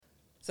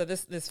So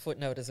this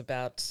footnote is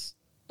about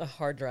a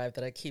hard drive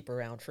that I keep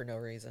around for no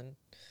reason.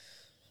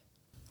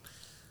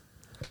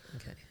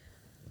 Okay.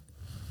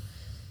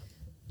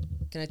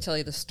 Can I tell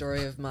you the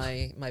story of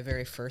my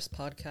very first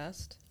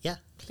podcast? Yeah.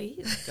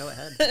 Please. Go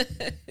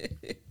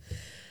ahead.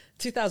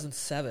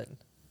 2007.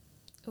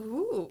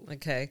 Ooh.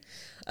 Okay.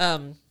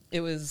 It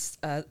was,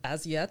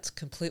 as yet,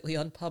 completely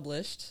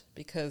unpublished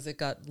because it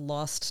got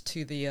lost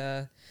to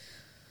the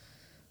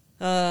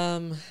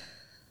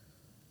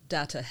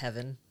data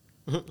heaven.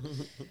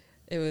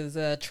 It was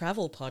a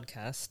travel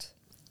podcast.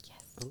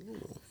 Yes.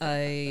 Ooh.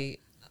 I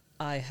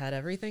had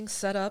everything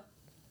set up.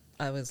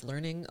 I was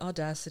learning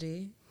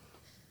Audacity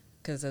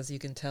because, as you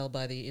can tell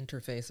by the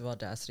interface of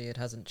Audacity, it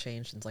hasn't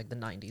changed since like the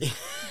 90s.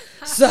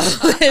 So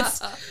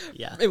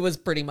it was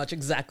pretty much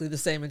exactly the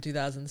same in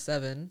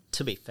 2007.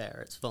 To be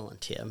fair, it's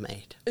volunteer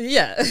made.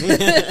 Yeah.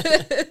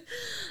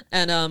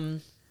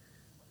 And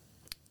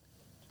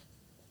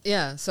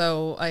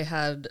so I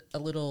had a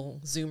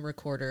little Zoom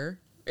recorder,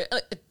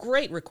 a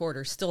great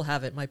recorder, still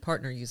have it. My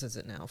partner uses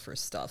it now for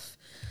stuff.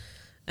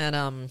 And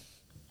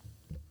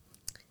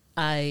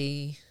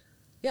I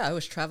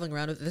was traveling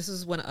around. This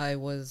is when I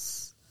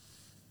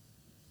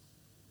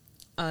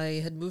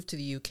had moved to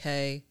the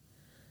UK,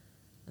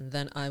 and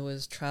then I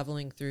was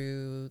traveling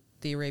through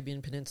the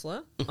Arabian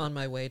Peninsula on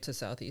my way to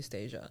Southeast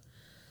Asia.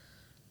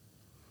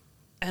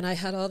 And I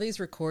had all these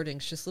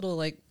recordings, just little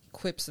like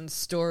quips and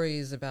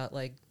stories about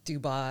like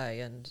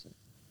Dubai and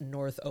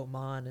North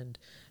Oman and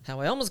how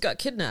I almost got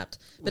kidnapped.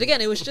 But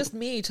again, it was just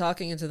me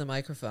talking into the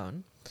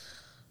microphone.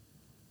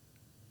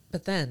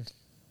 But then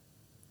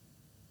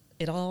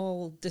it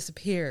all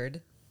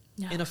disappeared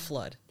in a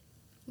flood.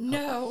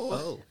 No.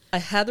 Oh. I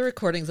had the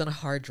recordings on a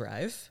hard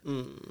drive.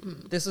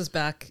 Mm. This was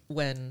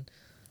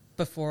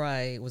before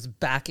I was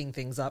backing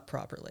things up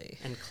properly.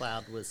 And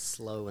cloud was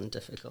slow and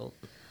difficult.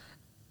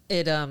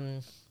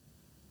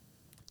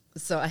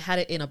 So I had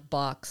it in a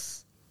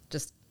box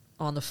just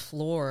on the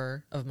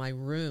floor of my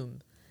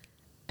room,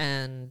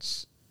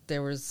 and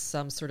there was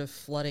some sort of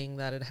flooding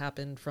that had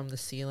happened from the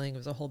ceiling. It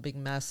was a whole big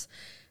mess,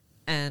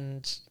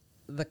 and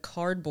the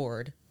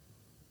cardboard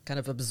kind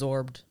of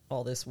absorbed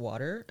all this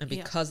water, and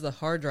because the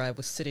hard drive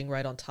was sitting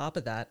right on top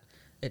of that,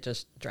 it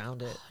just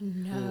drowned it. Oh,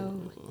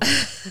 no.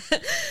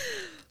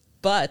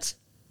 But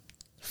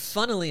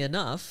funnily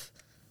enough,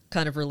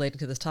 kind of relating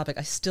to this topic,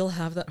 I still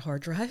have that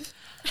hard drive.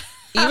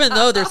 Even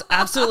though there's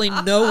absolutely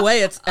no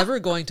way it's ever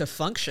going to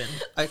function.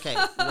 Okay,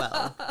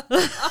 well.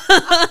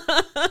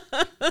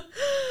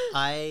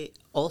 I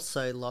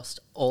also lost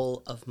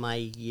all of my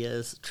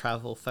year's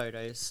travel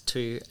photos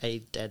to a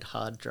dead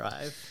hard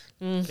drive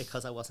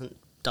because I wasn't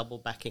double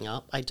backing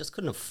up. I just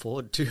couldn't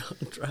afford 2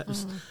 hard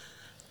drives.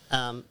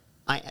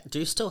 I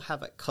do still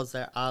have it because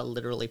there are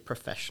literally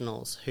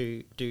professionals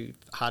who do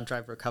hard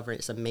drive recovery.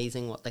 It's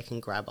amazing what they can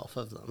grab off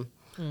of them.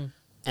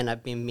 And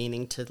I've been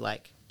meaning to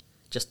like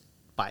just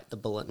bite the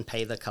bullet and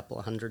pay the couple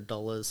of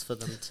 $100 for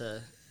them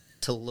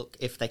to look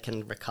if they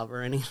can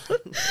recover anything.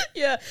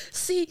 Yeah.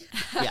 See?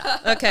 Yeah.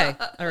 Okay.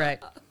 All right.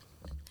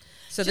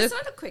 So Just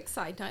on a quick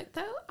side note,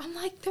 though, I'm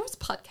like, there was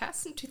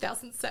podcasts in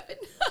 2007.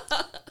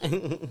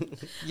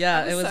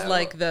 yeah, it was so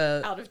like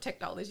the... out of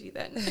technology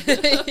then.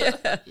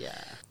 yeah.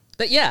 Yeah.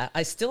 But yeah,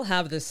 I still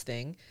have this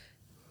thing.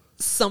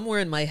 Somewhere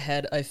in my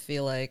head, I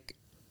feel like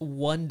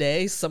one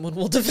day someone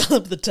will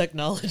develop the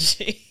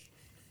technology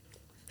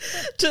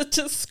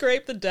to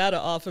scrape the data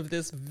off of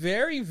this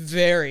very,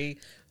 very,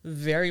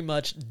 very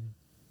much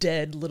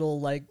dead little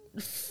like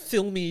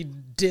filmy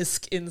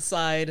disc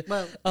inside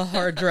a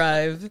hard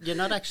drive. You're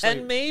not actually...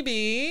 And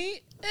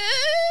maybe...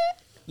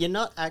 You're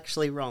not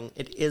actually wrong.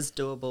 It is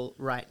doable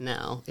right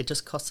now. It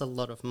just costs a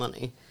lot of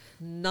money.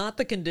 Not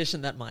the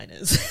condition that mine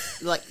is.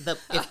 Like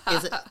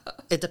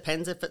it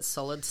depends if it's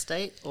solid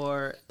state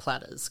or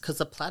platters. Because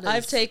the platters...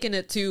 I've taken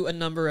it to a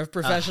number of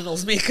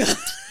professionals, Mika.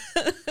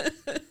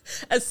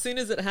 As soon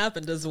as it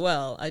happened as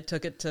well, I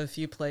took it to a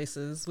few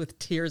places with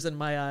tears in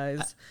my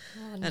eyes.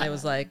 And I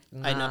was like,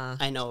 nah.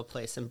 I know a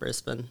place in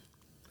Brisbane.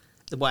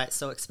 Why it's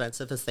so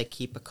expensive is they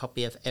keep a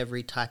copy of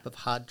every type of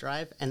hard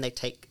drive, and they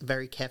take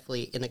very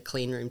carefully in a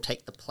clean room,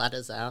 take the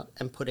platters out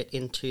and put it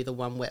into the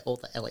one where all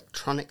the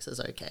electronics is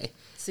okay.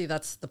 See,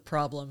 that's the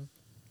problem.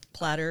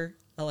 Platter,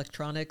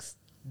 electronics,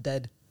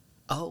 dead.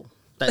 Oh.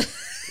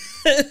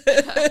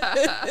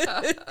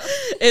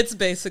 It's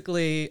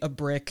basically a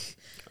brick.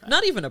 Right.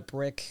 Not even a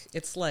brick.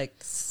 It's like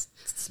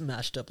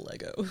smashed up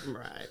Lego.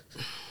 Right.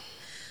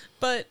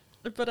 But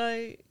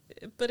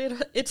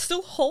it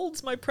still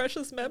holds my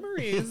precious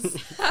memories.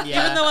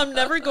 Yeah. Even though I'm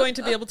never going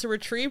to be able to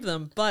retrieve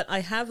them. But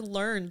I have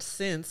learned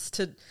since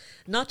to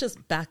not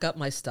just back up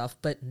my stuff,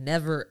 but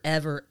never,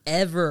 ever,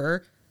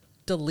 ever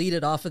delete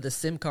it off of the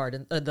SIM card,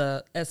 and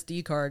the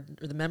SD card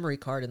or the memory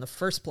card in the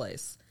first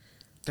place.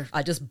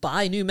 I just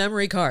buy new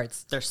memory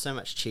cards. They're so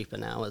much cheaper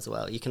now as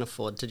well. You can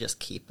afford to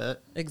just keep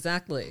it.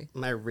 Exactly.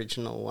 My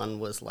original one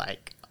was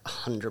like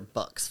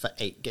 $100 for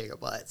 8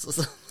 gigabytes or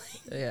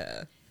something.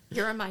 Yeah.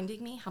 You're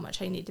reminding me how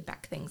much I need to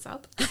back things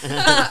up.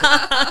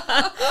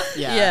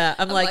 Yeah,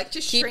 I'm like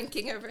just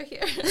shrinking over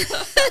here.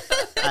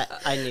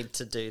 I need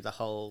to do the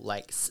whole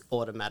like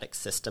automatic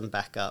system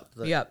backup.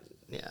 Yep.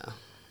 Yeah.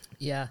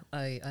 Yeah,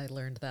 I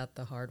learned that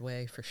the hard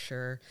way for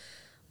sure.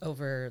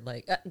 Over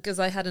like because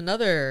I had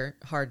another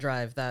hard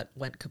drive that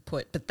went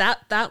kaput, but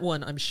that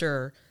one I'm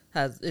sure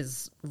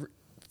is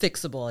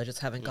fixable. I just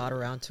haven't got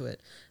around to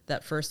it.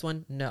 That first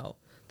one, no.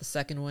 The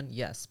second one,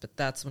 yes. But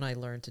that's when I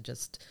learned to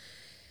just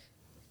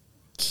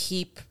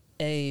keep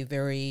a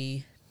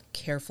very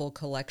careful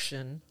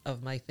collection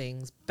of my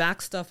things,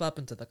 back stuff up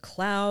into the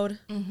cloud,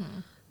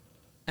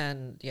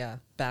 and yeah,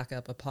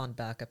 backup upon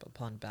backup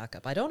upon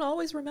backup. I don't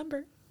always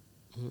remember,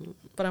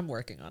 but I'm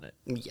working on it.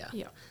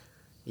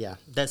 Yeah.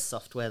 There's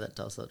software that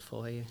does it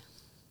for you.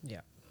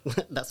 Yeah.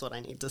 That's what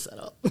I need to set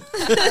up.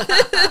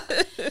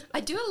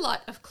 I do a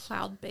lot of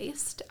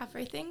cloud-based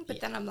everything, but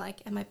then I'm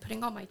like, am I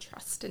putting all my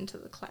trust into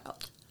the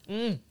cloud?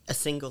 A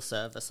single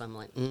service, I'm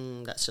like,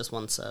 that's just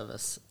one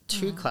service.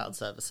 2 cloud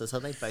services, are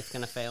they both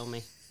going to fail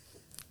me?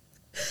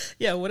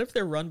 Yeah, what if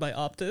they're run by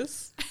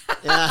Optus?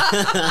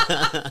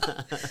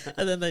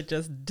 And then they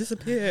just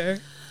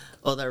disappear.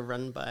 Or they're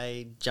run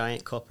by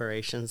giant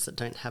corporations that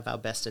don't have our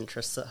best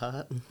interests at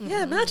heart.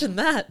 Yeah, imagine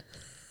that.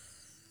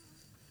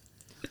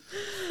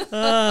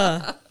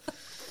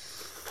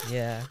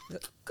 Yeah.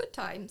 Good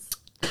times.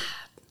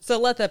 So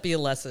let that be a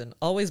lesson.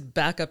 Always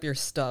back up your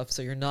stuff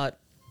so you're not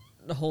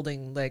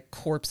holding like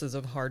corpses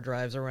of hard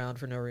drives around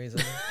for no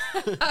reason.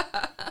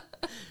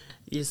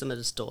 Use them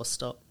as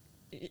doorstop.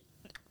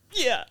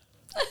 Yeah.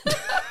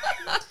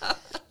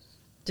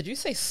 Did you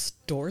say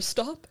store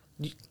stop?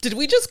 Did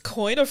we just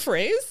coin a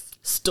phrase?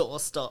 Store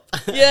stop.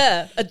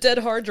 Yeah, a dead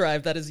hard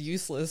drive that is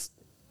useless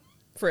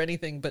for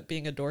anything but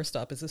being a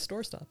doorstop is a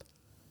store stop.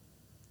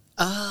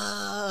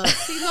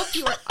 See, look,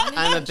 you were I'm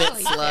a bit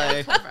unintentionally slow.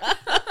 very clever.